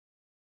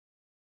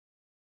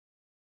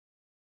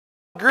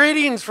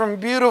Greetings from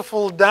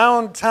beautiful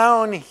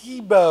downtown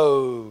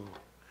Hebo.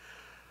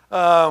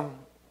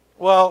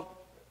 Well,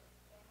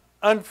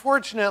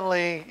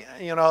 unfortunately,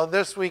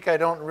 this week I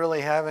don't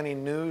really have any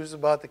news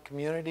about the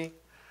community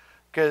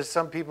because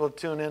some people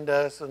tune into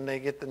us and they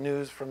get the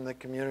news from the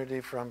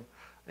community from,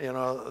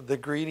 the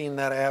greeting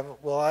that I have.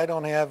 Well, I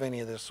don't have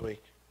any this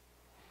week.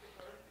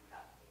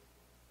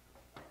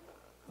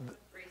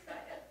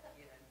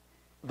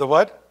 The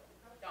what?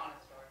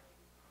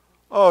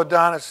 Oh,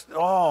 Donna's.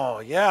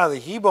 Oh, yeah, the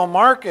Hebo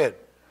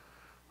Market.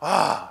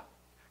 Ah,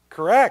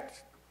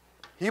 correct.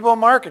 Hebo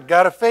Market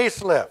got a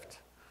facelift.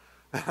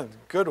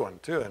 Good one,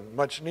 too, and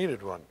much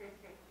needed one.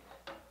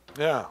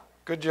 Yeah,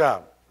 good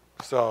job.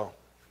 So,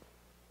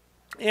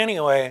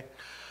 anyway,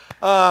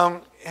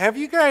 have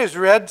you guys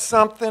read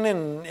something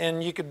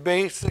and you could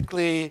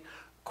basically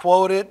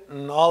quote it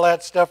and all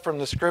that stuff from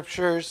the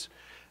scriptures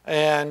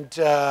and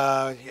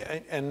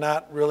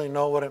not really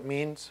know what it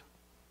means?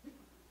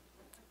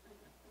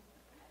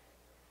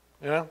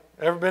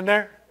 Ever been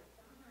there?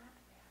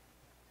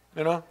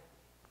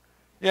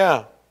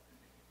 Yeah.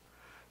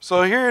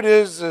 So here it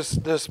is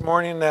this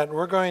morning that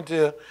we're going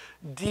to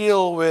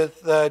deal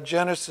with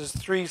Genesis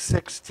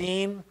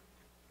 3:16.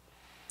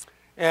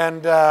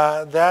 And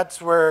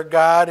that's where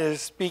God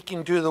is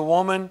speaking to the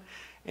woman,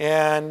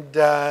 and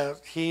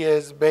he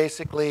is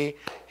basically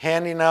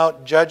handing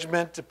out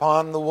judgment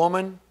upon the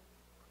woman.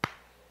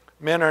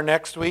 Men are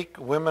next week,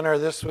 women are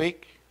this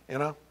week,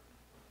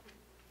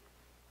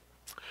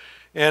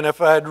 And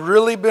if I'd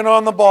really been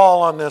on the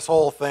ball on this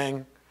whole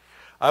thing,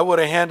 I would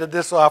have handed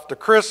this off to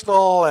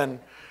Crystal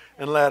and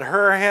let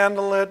her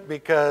handle it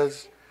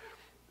because,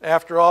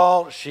 after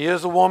all, she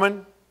is a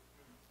woman.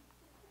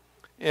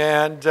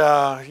 And,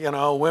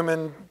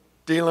 women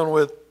dealing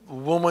with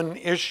woman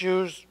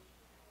issues,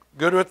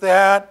 good with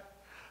that.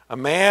 A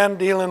man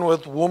dealing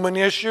with woman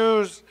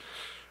issues,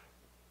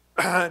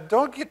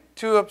 don't get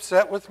too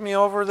upset with me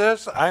over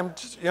this. I'm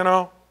just,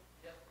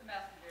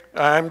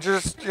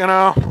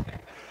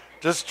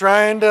 just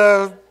trying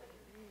to,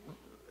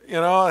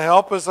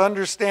 help us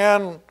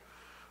understand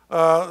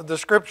the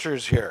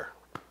scriptures here.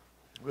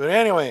 But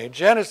anyway,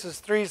 Genesis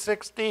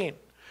 3:16,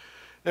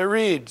 it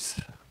reads,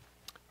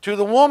 "To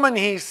the woman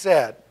he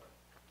said,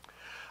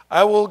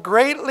 I will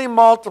greatly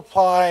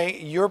multiply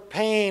your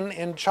pain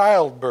in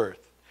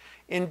childbirth.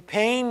 In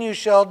pain you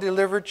shall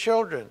deliver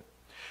children.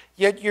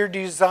 Yet your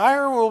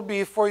desire will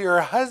be for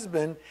your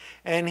husband,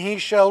 and he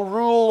shall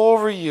rule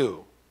over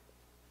you."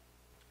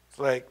 It's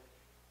like,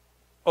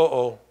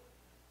 uh-oh.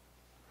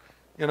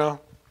 You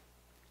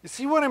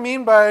see what I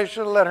mean by I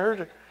should have let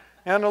her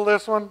handle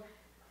this one?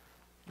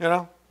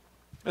 And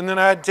then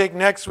I'd take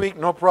next week,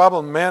 no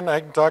problem, men,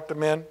 I can talk to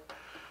men.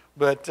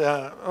 But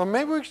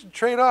maybe we should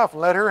trade off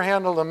and let her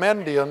handle the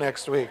men deal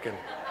next week.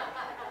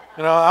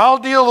 And, I'll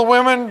deal the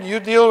women, you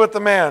deal with the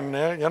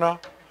men,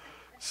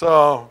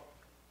 So,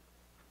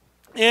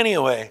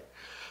 anyway,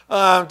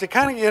 to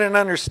kind of get an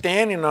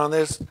understanding on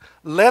this,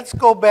 let's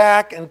go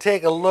back and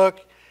take a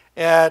look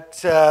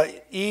at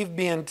Eve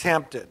being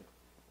tempted.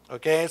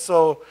 Okay,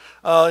 so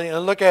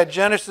look at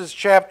Genesis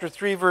chapter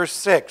 3, verse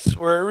 6,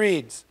 where it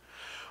reads,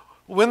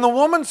 "When the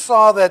woman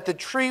saw that the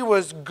tree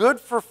was good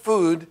for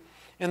food,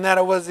 and that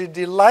it was a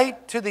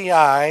delight to the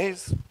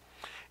eyes,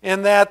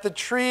 and that the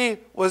tree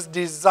was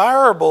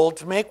desirable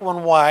to make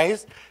one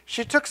wise,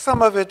 she took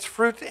some of its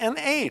fruit and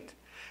ate.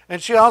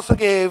 And she also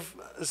gave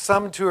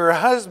some to her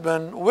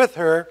husband with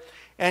her,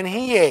 and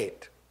he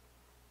ate."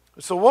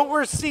 So what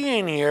we're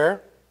seeing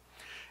here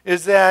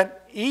is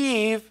that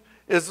Eve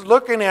is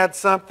looking at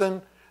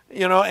something,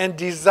 and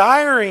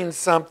desiring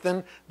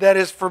something that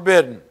is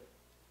forbidden.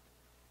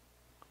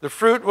 The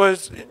fruit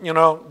was,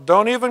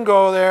 don't even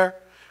go there.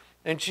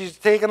 And she's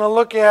taking a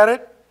look at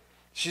it.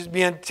 She's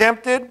being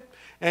tempted,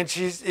 and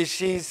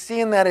she's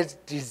seeing that it's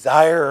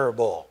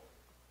desirable.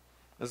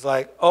 It's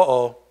like,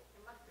 uh-oh.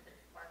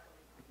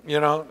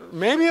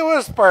 Maybe it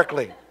was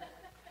sparkling.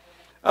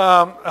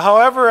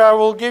 However, I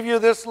will give you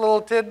this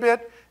little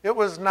tidbit. It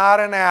was not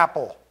an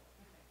apple.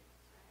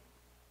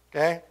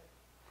 Okay?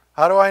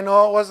 How do I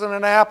know it wasn't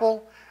an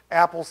apple?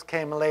 Apples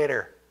came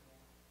later.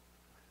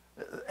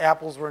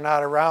 Apples were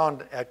not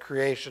around at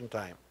creation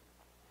time.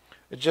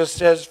 It just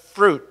says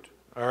fruit,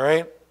 all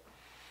right?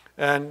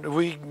 And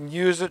we can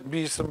use it and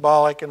be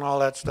symbolic and all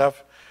that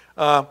stuff.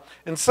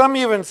 And some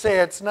even say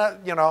it's not,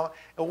 it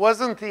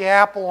wasn't the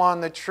apple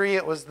on the tree,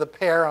 it was the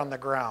pear on the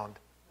ground.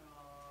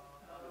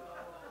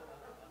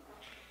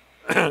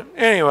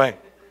 Anyway.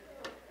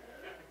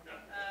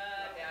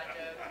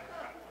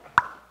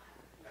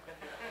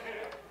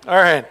 All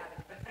right.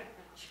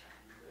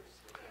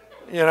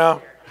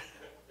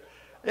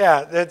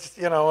 Yeah, that's,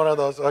 one of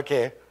those,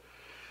 okay.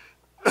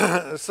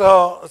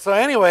 So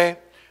anyway,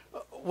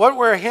 what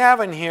we're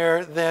having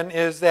here then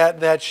is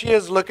that she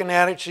is looking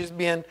at it, she's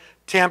being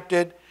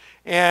tempted,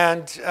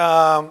 and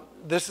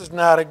this is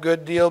not a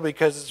good deal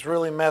because it's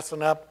really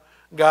messing up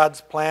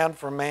God's plan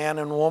for man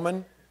and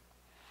woman.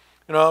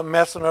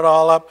 Messing it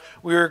all up.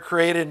 We were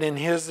created in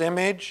His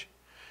image,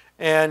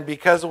 and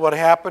because of what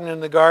happened in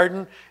the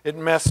garden, it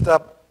messed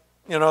up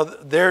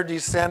their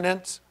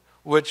descendants,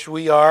 which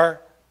we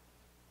are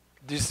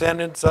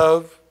descendants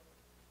of,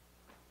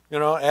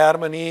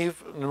 Adam and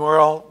Eve, and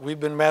we've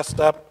been messed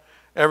up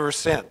ever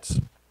since.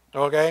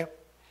 Okay?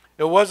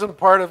 It wasn't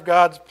part of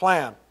God's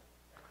plan.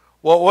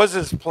 What was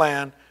his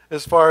plan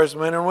as far as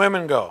men and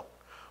women go?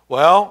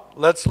 Well,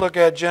 let's look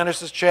at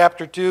Genesis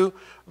chapter 2,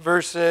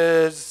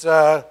 verses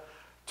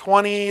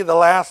 20, the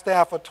last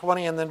half of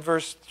 20, and then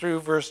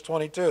through verse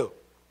 22.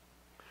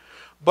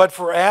 But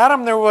for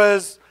Adam there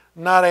was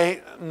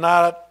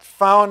not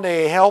found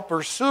a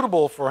helper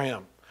suitable for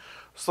him.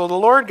 So the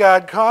Lord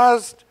God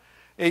caused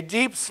a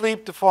deep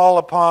sleep to fall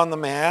upon the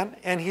man,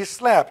 and he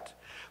slept.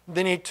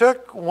 Then he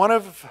took one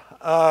of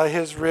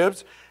his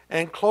ribs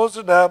and closed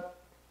it up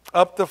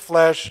the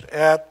flesh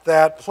at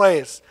that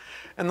place.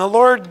 And the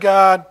Lord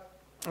God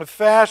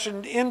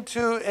fashioned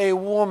into a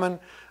woman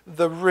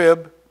the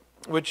rib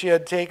which he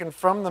had taken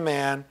from the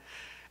man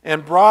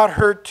and brought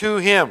her to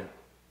him.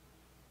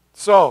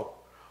 So,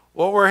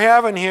 what we're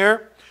having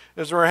here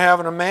is we're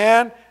having a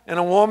man and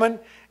a woman,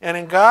 and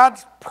in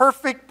God's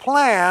perfect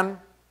plan,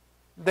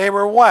 they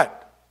were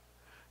what?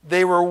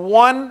 They were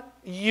one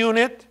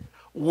unit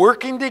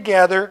working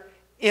together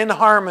in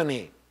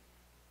harmony.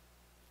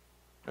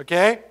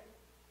 Okay?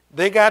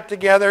 They got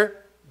together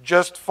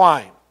just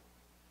fine.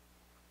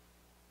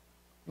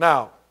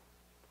 Now,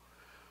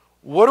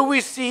 what do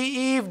we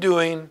see Eve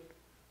doing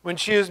when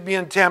she is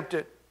being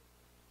tempted?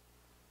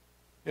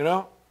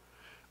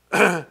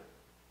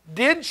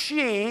 Did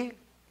she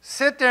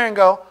sit there and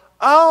go,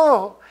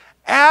 "Oh,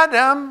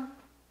 Adam,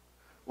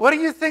 what do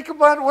you think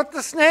about what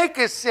the snake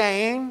is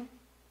saying?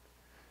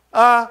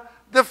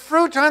 The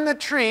fruit on the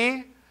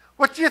tree,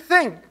 what do you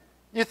think?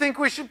 You think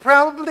we should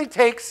probably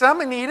take some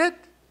and eat it?"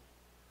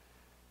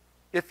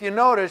 If you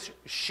notice,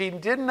 she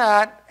did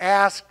not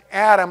ask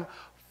Adam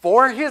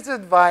for his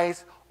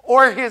advice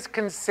or his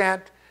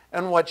consent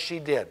in what she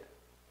did.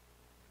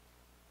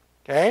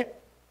 Okay?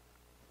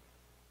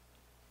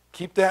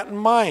 Keep that in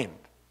mind.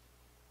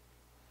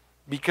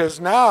 Because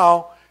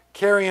now,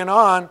 carrying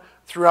on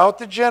throughout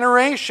the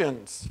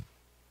generations,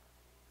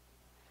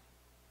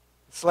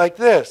 it's like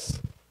this.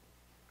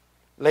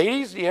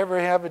 Ladies, do you ever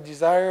have a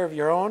desire of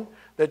your own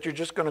that you're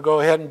just going to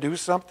go ahead and do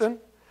something?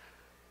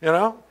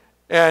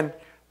 And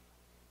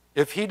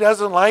if he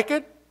doesn't like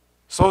it,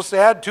 so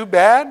sad, too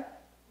bad.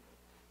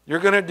 You're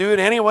going to do it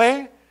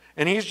anyway,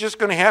 and he's just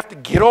going to have to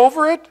get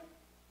over it.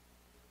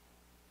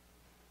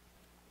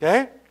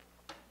 Okay?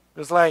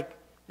 It's like,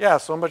 yeah,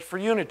 so much for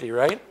unity,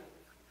 right?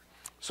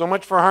 So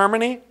much for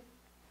harmony.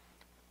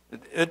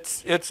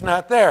 It's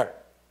not there.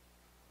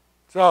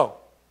 So,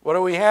 what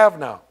do we have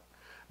now?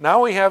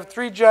 Now we have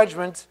 3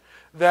 judgments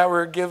that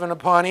were given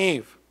upon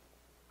Eve.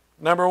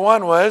 Number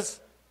 1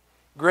 was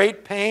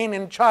great pain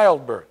in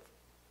childbirth.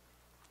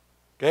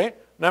 Okay?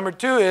 Number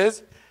 2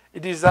 is a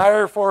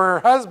desire for her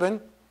husband.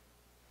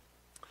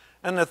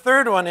 And the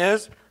third one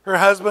is her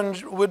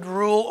husband would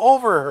rule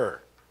over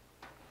her.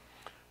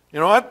 You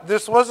know what?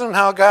 This wasn't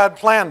how God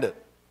planned it.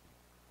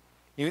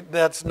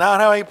 That's not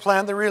how he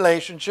planned the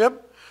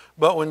relationship.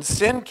 But when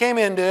sin came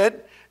into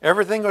it,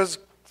 everything was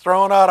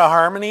thrown out of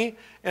harmony,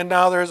 and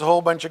now there's a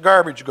whole bunch of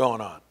garbage going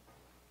on.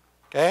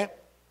 Okay?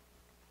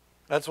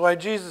 That's why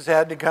Jesus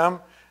had to come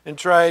and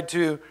try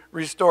to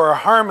restore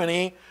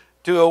harmony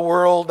to a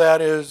world that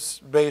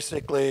is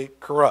basically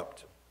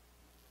corrupt.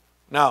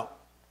 Now,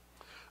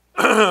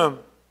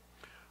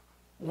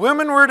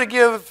 women were to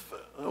give,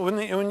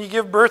 when you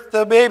give birth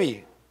to a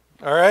baby,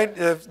 all right?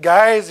 If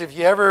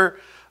you ever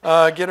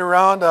get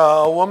around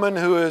a woman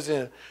who is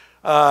in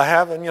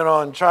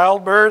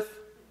childbirth,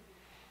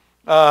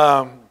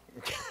 a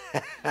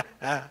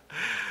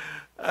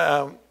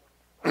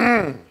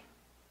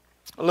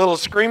little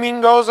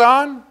screaming goes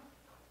on.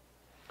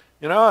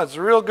 It's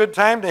a real good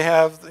time to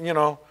have,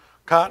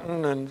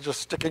 cotton and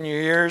just stick in your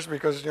ears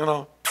because,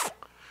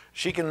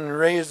 she can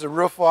raise the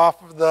roof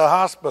off of the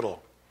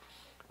hospital.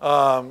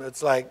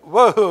 It's like,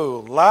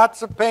 whoa,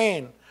 lots of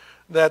pain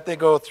that they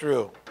go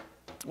through.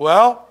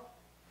 Well,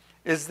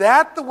 is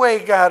that the way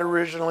God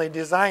originally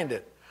designed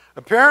it?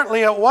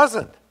 Apparently it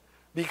wasn't,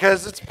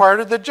 because it's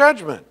part of the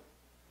judgment.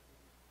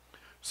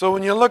 So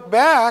when you look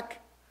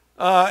back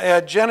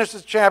at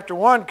Genesis chapter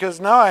 1,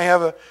 because now I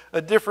have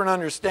a different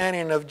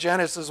understanding of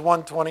Genesis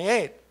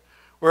 1:28,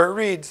 where it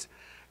reads,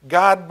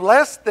 God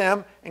blessed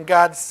them, and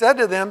God said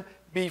to them,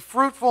 be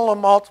fruitful and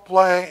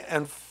multiply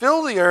and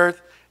fill the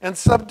earth and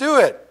subdue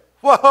it.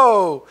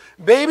 Whoa,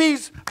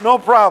 babies, no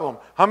problem.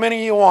 How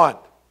many you want?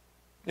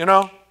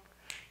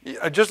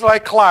 Just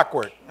like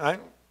clockwork. Right?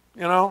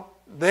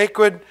 They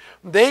could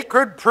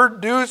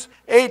produce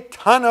a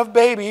ton of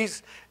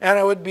babies and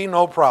it would be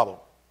no problem.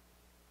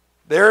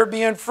 They were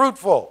being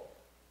fruitful.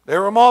 They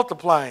were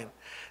multiplying.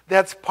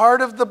 That's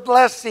part of the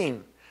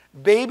blessing.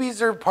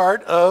 Babies are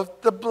part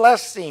of the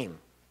blessing.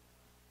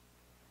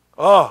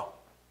 Oh,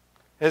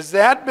 has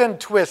that been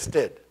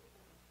twisted?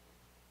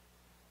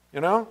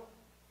 Now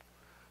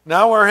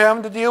we're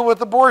having to deal with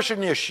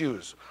abortion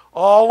issues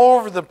all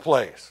over the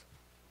place.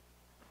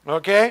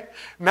 Okay?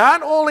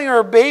 Not only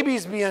are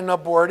babies being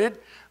aborted,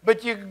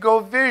 but you could go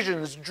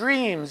visions,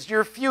 dreams,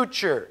 your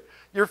future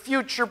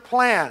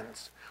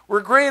plans.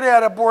 We're great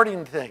at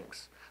aborting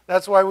things.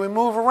 That's why we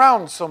move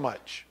around so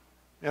much.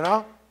 You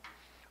know?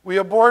 We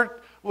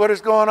abort what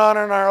is going on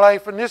in our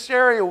life in this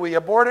area. We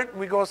abort it and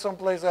we go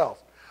someplace else.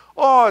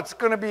 Oh, it's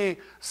going to be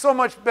so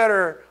much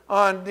better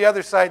on the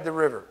other side of the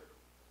river.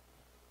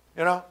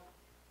 You know?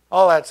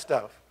 All that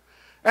stuff.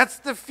 That's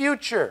the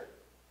future.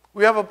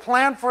 We have a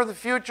plan for the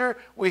future.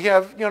 We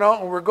have, you know,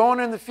 and we're going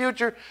in the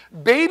future.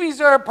 Babies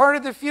are a part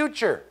of the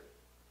future.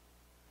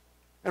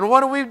 And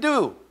what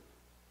do?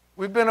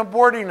 We've been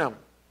aborting them.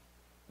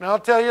 And I'll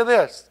tell you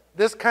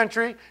this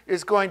country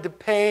is going to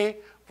pay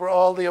for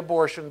all the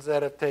abortions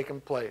that have taken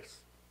place.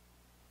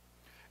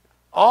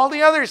 All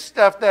the other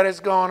stuff that is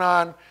going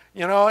on,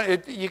 you know,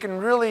 you can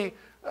really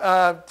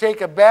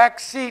take a back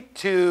seat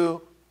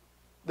to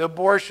the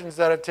abortions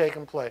that have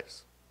taken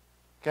place.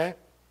 Okay?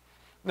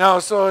 Now,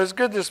 so it was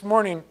good this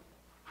morning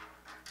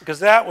because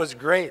that was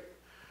great.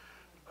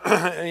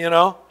 You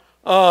know,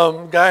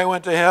 guy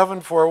went to heaven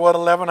for,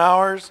 11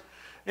 hours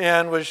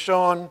and was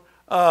showing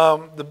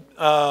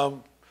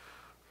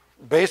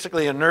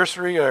basically a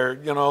nursery, or,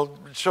 you know,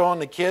 showing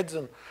the kids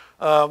and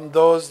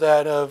those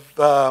that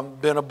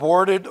have been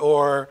aborted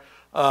or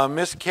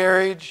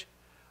miscarriage.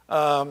 You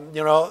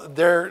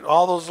know,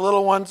 all those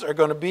little ones are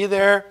going to be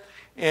there,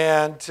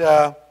 and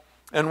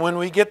when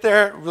we get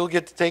there, we'll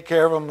get to take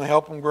care of them and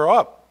help them grow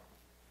up.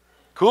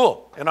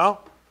 Cool, you know?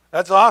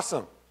 That's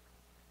awesome.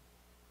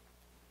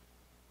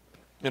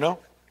 You know?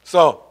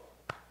 So,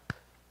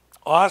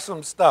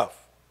 awesome stuff.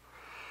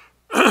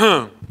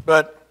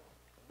 But,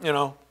 you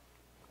know,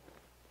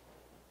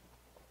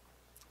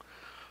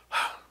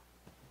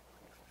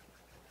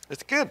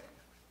 it's good.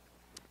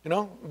 You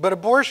know? But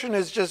abortion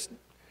is just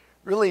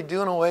really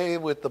doing away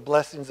with the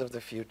blessings of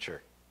the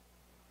future.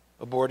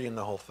 Aborting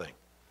the whole thing.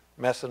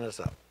 Messing us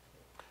up.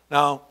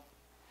 Now,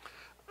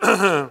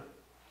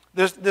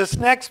 this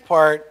next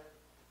part,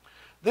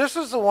 this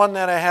is the one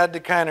that I had to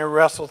kind of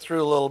wrestle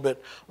through a little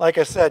bit. Like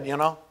I said, you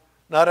know,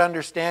 not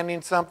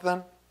understanding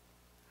something.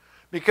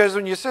 Because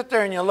when you sit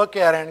there and you look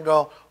at it and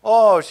go,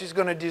 oh, she's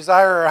going to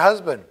desire her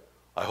husband.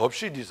 I hope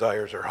she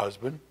desires her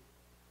husband.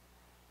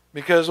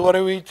 Because what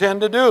do we tend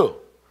to do?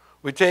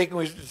 We tend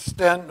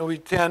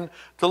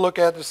to look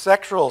at the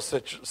sexual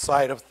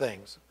side of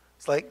things.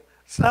 It's like,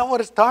 it's not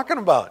what it's talking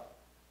about.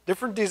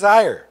 Different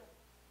desire.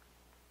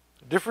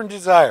 Different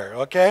desire,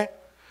 okay?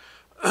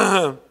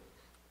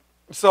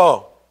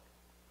 So,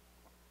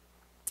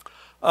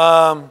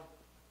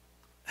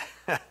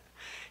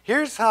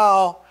 here's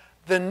how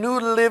the New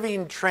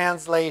Living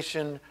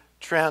Translation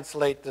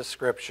translate the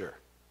scripture.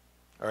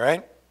 All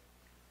right?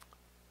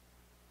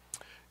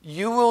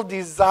 You will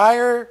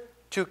desire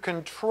to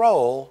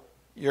control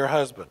your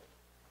husband,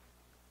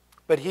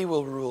 but he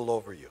will rule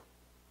over you.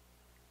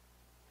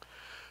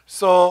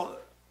 So,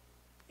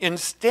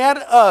 instead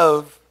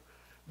of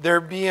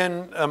there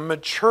being a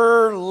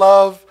mature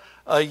love,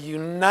 a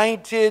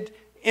united,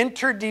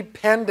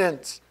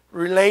 interdependent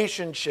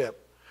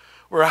relationship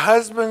where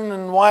husband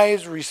and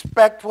wives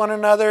respect one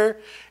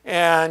another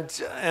and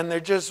they're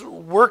just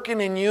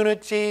working in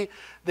unity,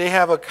 they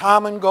have a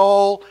common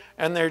goal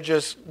and they're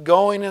just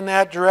going in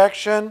that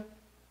direction.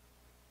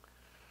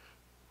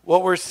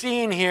 What we're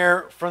seeing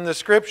here from the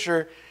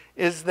scripture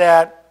is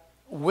that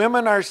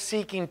women are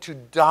seeking to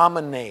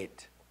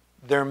dominate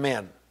their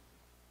men.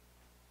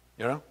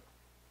 You know?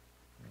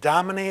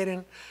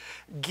 Dominating,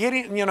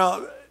 getting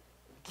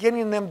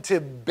them to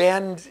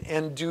bend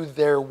and do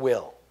their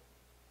will.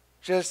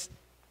 Just,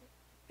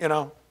 you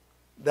know,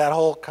 that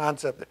whole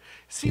concept.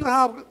 See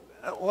how,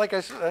 like I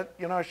said,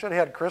 you know, I should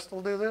have had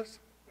Crystal do this?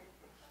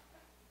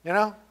 You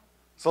know?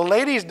 So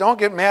ladies, don't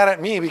get mad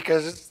at me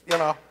because, it's, you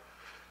know,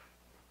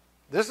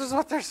 this is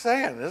what they're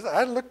saying.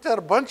 I looked at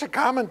a bunch of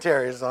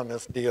commentaries on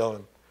this deal,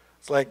 and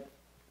it's like,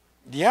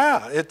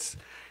 yeah, it's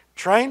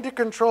trying to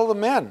control the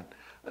men.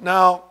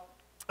 Now,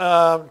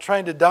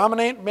 trying to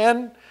dominate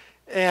men,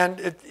 and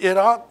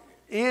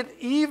it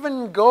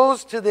even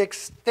goes to the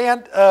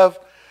extent of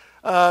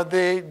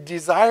the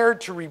desire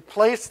to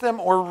replace them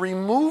or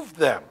remove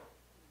them.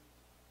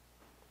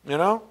 You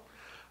know?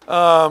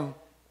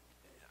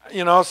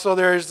 So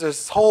there's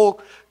this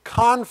whole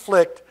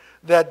conflict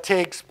that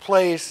takes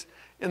place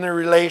in the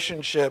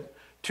relationship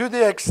to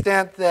the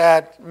extent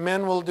that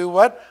men will do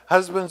what?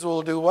 Husbands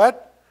will do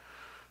what?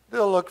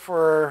 They'll look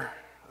for,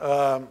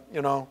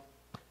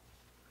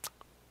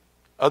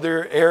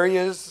 other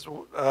areas,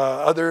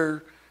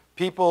 other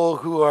people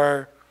who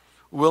are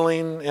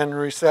willing and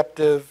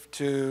receptive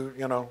to,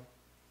 you know,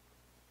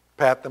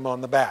 pat them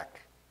on the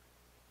back.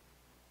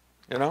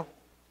 You know?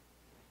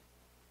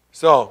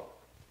 So,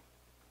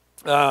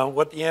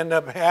 what you end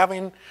up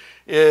having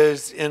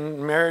is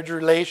in marriage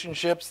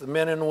relationships, the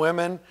men and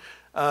women,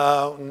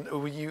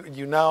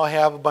 you now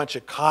have a bunch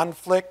of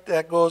conflict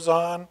that goes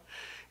on,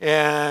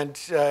 and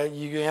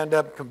you end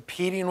up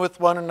competing with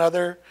one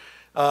another.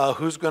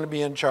 Who's going to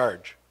be in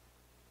charge?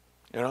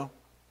 You know?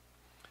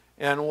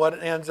 And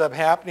what ends up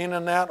happening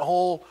in that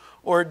whole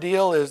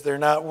ordeal is they're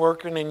not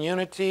working in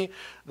unity.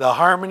 The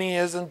harmony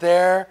isn't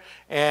there.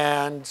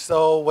 And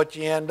so what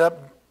you end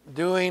up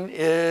doing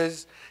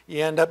is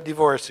you end up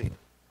divorcing.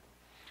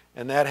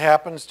 And that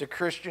happens to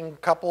Christian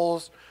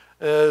couples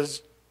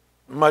as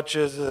much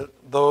as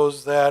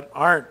those that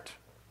aren't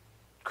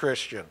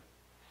Christian.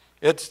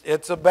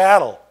 It's a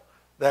battle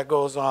that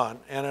goes on,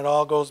 and it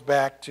all goes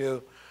back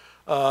to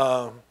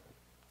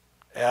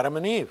Adam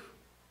and Eve.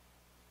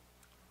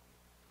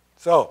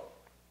 So,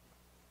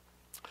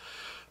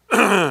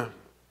 now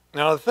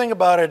the thing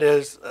about it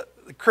is,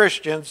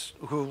 Christians,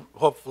 who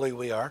hopefully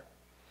we are,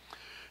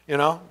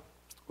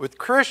 with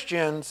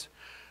Christians,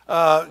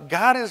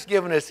 God has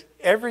given us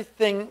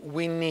everything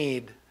we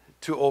need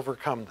to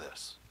overcome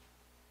this.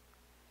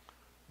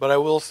 But I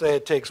will say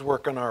it takes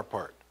work on our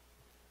part.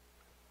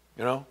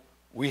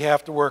 We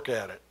have to work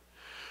at it.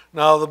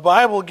 Now, the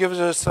Bible gives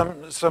us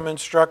some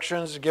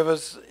instructions.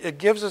 It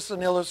gives us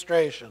an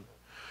illustration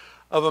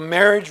of a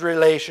marriage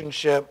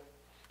relationship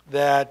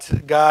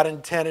that God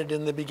intended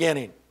in the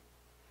beginning.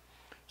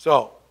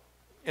 So,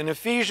 in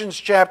Ephesians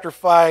chapter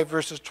 5,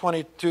 verses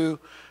 22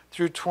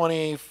 through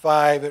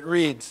 25, it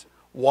reads,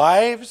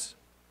 "Wives,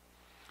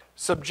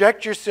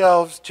 subject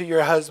yourselves to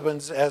your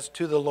husbands as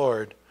to the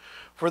Lord.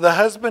 For the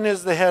husband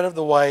is the head of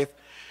the wife,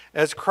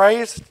 as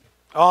Christ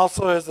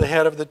also is the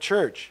head of the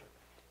church,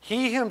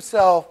 he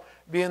himself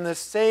being the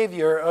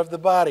Savior of the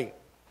body.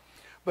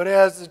 But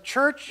as the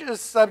church is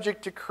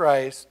subject to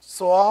Christ,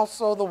 so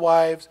also the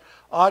wives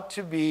ought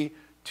to be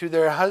to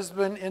their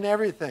husband in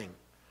everything.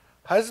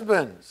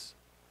 Husbands,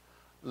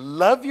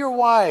 love your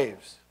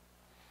wives,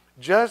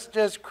 just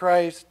as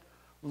Christ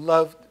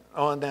loved,"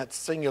 on that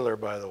singular,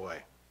 by the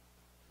way.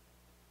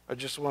 I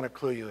just want to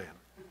clue you in.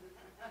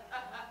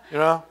 It's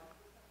not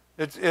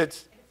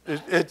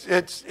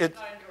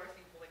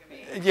endorsing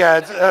polygamy.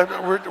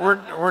 yeah.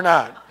 We're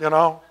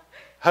not.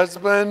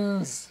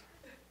 Husbands.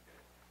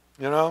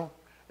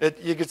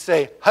 You could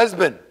say,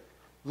 husband,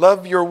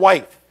 love your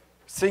wife,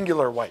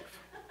 singular wife.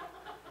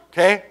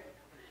 Okay?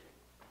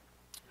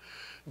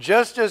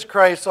 Just as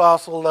Christ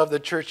also loved the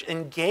church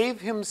and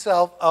gave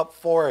himself up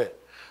for it.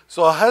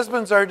 So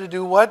husbands are to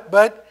do what?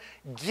 But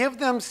give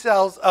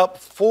themselves up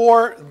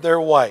for their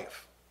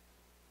wife.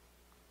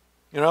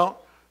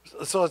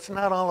 So it's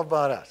not all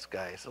about us,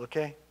 guys,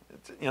 okay?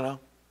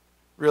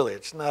 Really,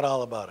 it's not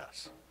all about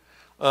us.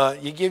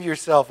 You give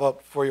yourself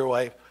up for your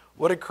wife.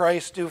 What did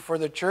Christ do for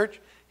the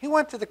church? He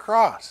went to the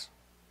cross.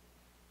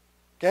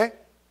 Okay?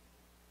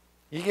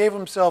 He gave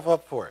himself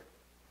up for it.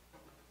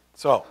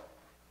 So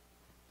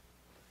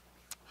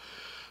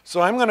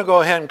I'm going to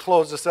go ahead and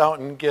close this out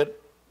and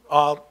get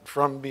out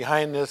from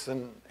behind this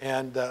and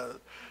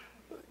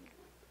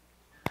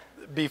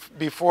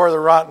before the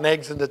rotten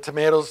eggs and the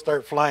tomatoes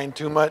start flying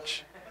too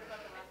much.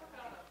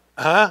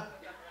 Huh?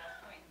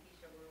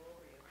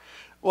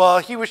 Well,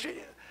 he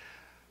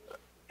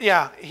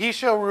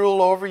shall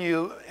rule over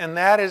you, and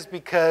that is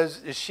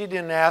because she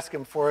didn't ask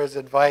him for his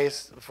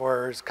advice,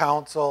 for his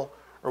counsel,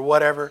 or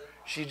whatever.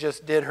 She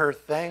just did her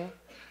thing.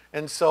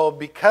 And so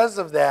because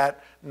of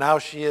that, now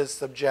she is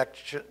to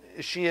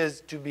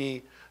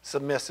be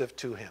submissive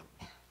to him.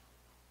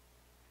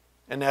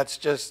 And that's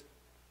just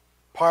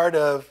part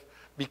of,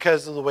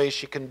 because of the way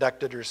she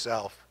conducted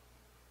herself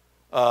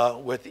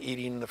with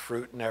eating the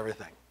fruit and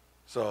everything.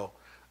 So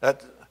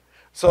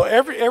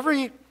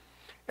every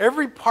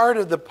part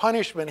of the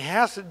punishment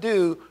has to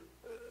do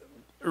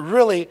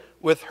really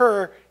with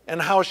her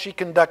and how she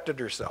conducted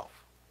herself.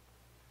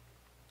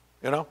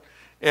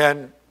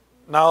 And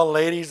now,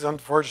 ladies,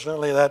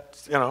 unfortunately,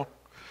 that's,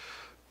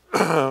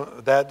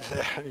 that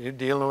you're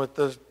dealing with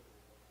this,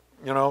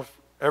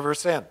 ever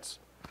since.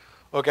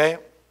 Okay?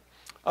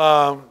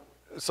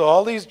 So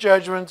all these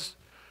judgments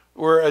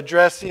were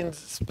addressing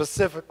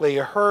specifically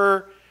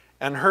her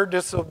and her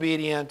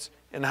disobedience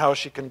and how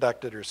she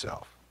conducted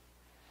herself.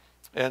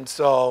 And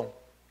so,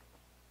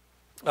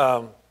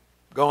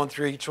 going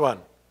through each one.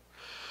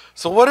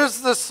 So what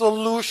is the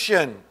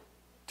solution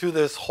to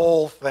this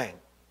whole thing?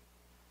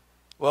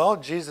 Well,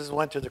 Jesus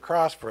went to the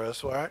cross for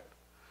us, right?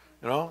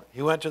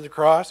 He went to the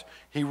cross.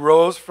 He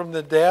rose from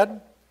the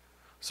dead.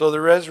 So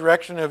the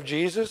resurrection of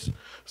Jesus.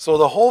 So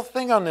the whole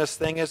thing on this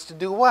thing is to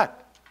do what?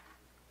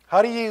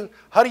 How do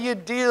you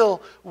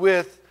deal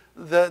with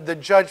the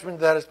judgment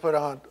that is put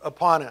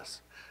upon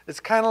us? It's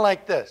kind of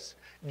like this.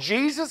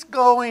 Jesus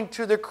going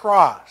to the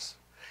cross,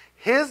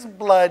 his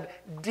blood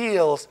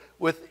deals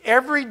with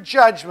every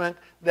judgment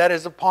that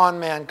is upon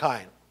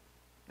mankind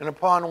and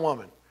upon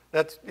woman.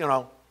 That's,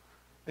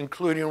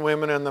 including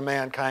women in the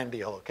mankind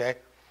deal, okay?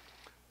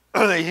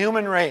 The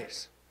human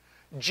race.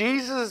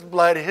 Jesus'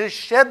 blood, his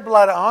shed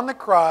blood on the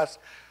cross,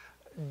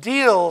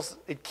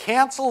 it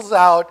cancels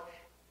out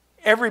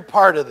every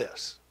part of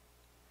this.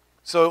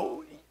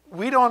 So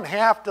we don't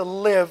have to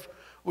live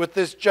with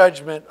this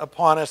judgment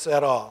upon us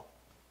at all.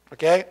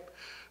 Okay?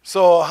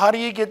 So how do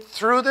you get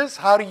through this?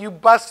 How do you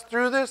bust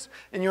through this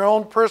in your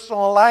own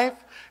personal life?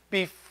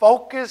 Be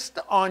focused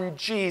on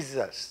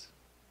Jesus.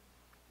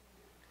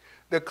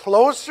 The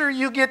closer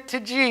you get to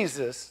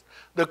Jesus,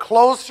 the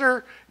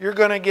closer you're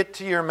going to get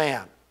to your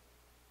man.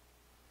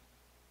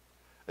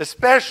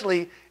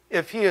 especially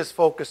if he is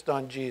focused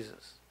on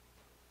Jesus.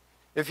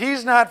 If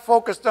he's not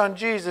focused on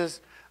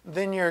Jesus,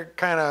 then you're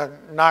kind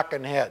of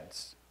knocking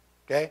heads,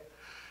 okay?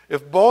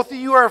 If both of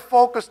you are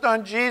focused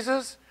on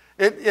Jesus,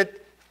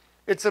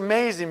 it's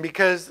amazing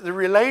because the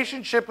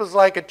relationship is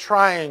like a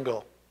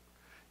triangle.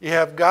 You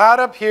have God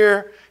up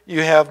here,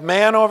 you have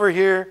man over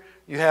here,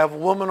 you have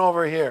woman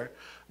over here.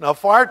 Now,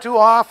 far too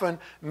often,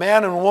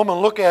 man and woman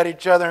look at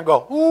each other and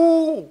go,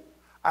 ooh,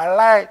 I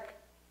like,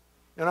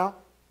 you know?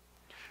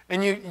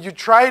 And you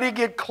try to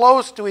get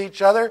close to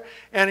each other,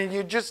 and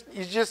you just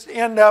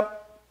end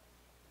up,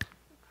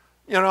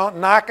 you know,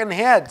 knocking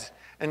heads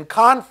and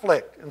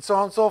conflict and so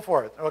on and so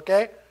forth,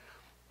 okay?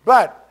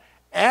 But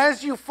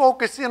as you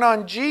focus in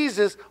on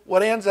Jesus,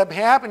 what ends up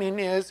happening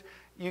is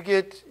you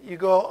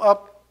go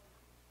up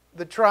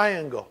the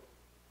triangle.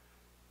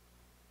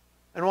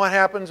 And what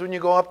happens when you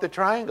go up the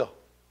triangle?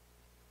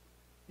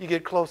 You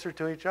get closer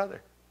to each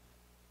other.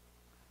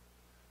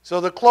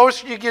 So the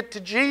closer you get to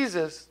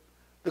Jesus,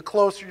 the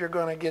closer you're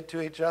going to get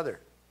to each other.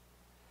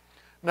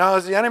 Now,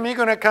 is the enemy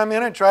going to come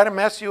in and try to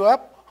mess you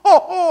up?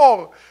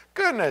 Oh,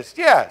 goodness,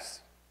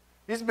 yes.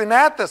 He's been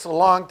at this a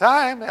long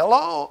time.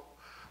 Hello,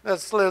 that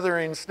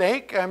slithering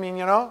snake. I mean,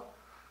 you know,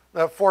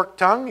 that forked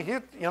tongue,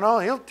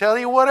 he'll tell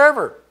you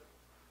whatever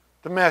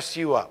to mess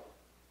you up.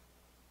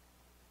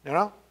 You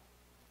know?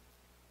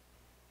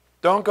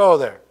 Don't go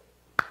there.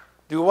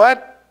 Do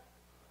what?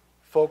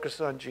 Focus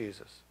on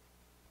Jesus.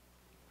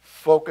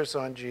 Focus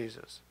on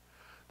Jesus.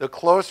 The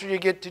closer you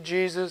get to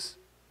Jesus,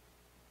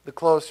 the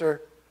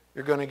closer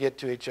you're going to get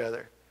to each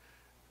other.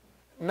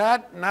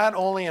 Not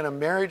only in a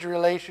marriage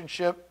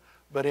relationship,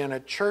 but in a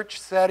church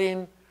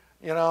setting.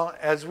 You know,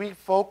 as we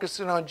focus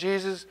in on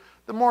Jesus,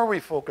 the more we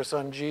focus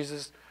on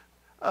Jesus,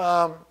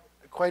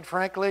 quite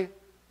frankly,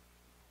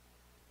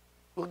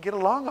 we'll get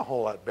along a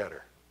whole lot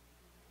better.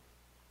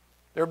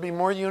 There'll be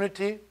more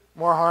unity,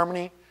 more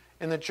harmony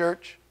in the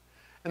church.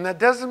 And that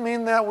doesn't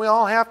mean that we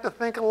all have to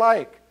think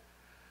alike.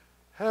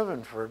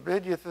 Heaven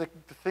forbid you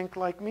think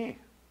like me.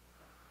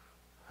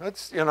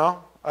 That's, you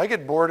know, I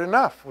get bored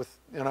enough with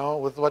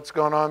what's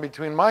going on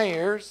between my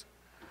ears.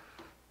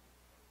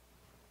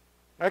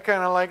 I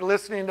kind of like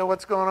listening to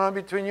what's going on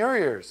between your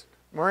ears.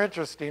 More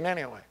interesting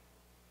anyway.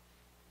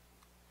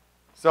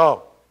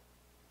 So,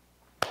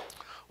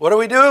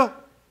 what do?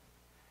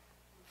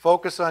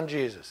 Focus on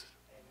Jesus.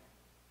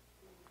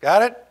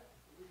 Got it?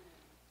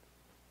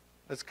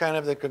 That's kind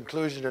of the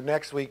conclusion of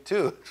next week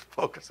too.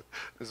 Focus,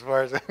 as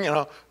far as,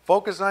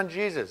 focus on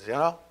Jesus,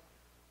 Amen?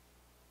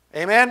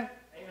 Amen.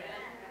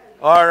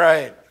 All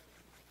right.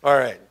 All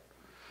right.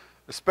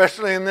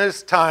 Especially in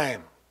this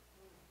time.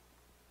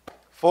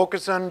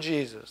 Focus on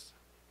Jesus.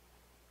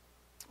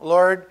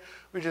 Lord,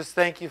 we just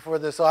thank you for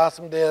this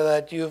awesome day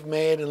that you've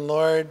made. And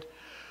Lord,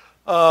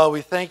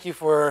 we thank you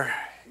for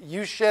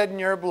you shedding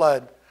your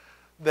blood,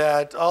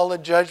 that all the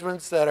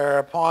judgments that are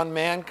upon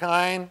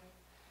mankind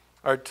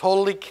are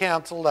totally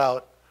canceled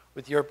out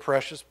with your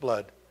precious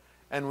blood.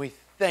 And we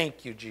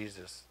thank you,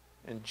 Jesus.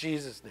 In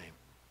Jesus' name,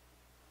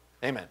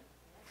 amen.